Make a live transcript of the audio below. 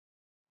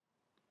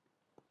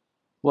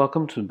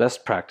Welcome to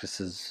Best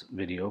Practices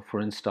video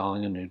for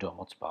installing a new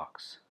Domotz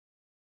box.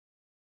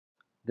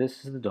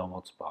 This is the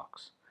Domotz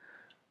box.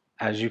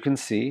 As you can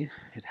see,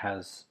 it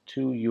has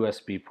two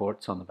USB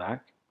ports on the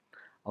back,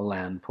 a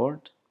LAN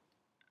port,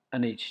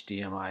 an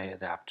HDMI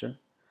adapter,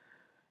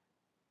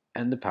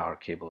 and the power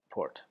cable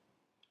port.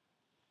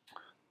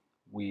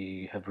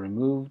 We have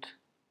removed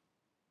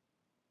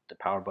the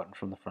power button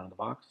from the front of the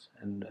box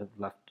and have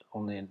left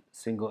only a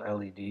single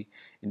LED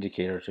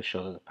indicator to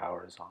show that the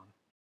power is on.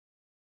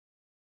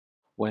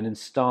 When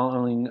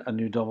installing a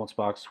new Domotz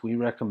box, we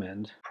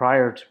recommend,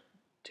 prior to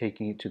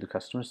taking it to the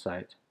customer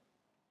site,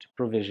 to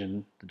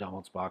provision the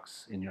Domotz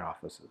box in your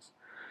offices.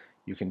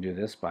 You can do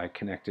this by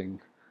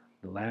connecting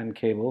the LAN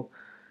cable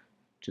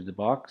to the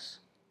box,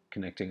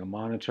 connecting a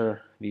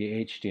monitor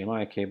via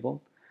HDMI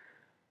cable,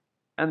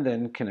 and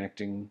then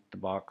connecting the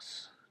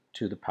box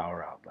to the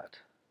power outlet.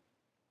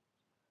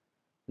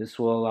 This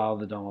will allow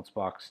the Domotz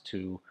box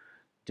to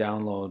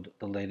download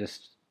the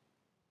latest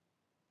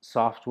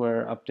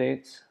software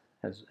updates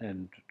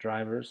and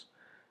drivers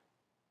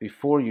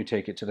before you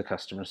take it to the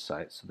customer's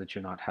site, so that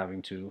you're not having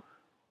to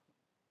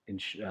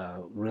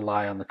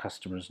rely on the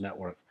customer's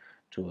network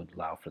to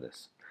allow for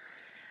this.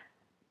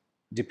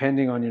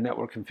 Depending on your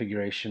network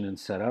configuration and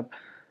setup,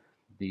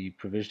 the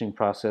provisioning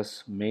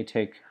process may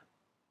take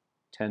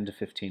 10 to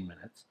 15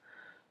 minutes.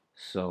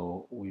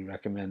 So we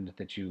recommend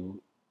that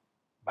you,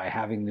 by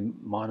having the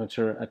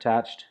monitor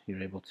attached,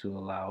 you're able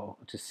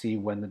to see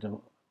when the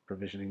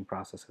provisioning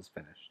process is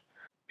finished.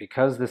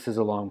 Because this is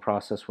a long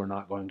process, we're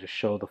not going to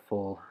show the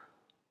full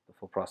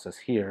process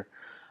here.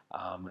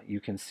 You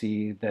can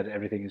see that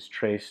everything is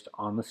traced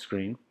on the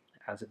screen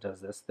as it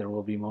does this. There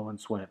will be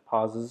moments when it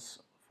pauses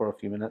for a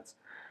few minutes.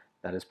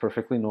 That is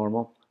perfectly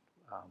normal.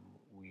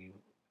 We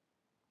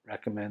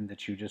recommend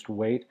that you just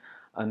wait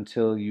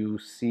until you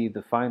see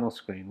the final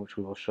screen, which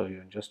we will show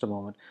you in just a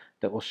moment,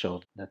 that will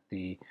show that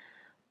the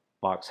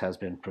box has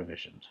been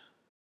provisioned.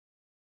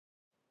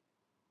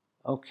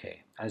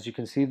 Okay, as you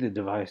can see, the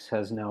device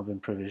has now been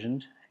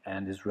provisioned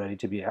and is ready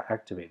to be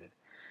activated.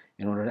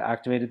 In order to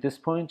activate at this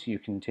point, you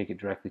can take it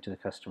directly to the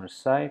customer's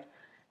site,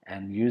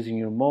 and using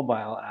your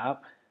mobile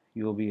app,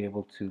 you will be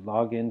able to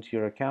log into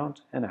your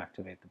account and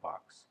activate the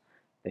box.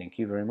 Thank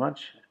you very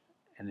much,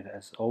 and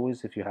as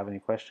always, if you have any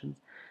questions,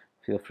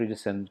 feel free to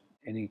send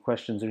any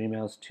questions or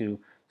emails to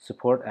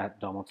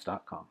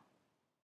support@domotz.com.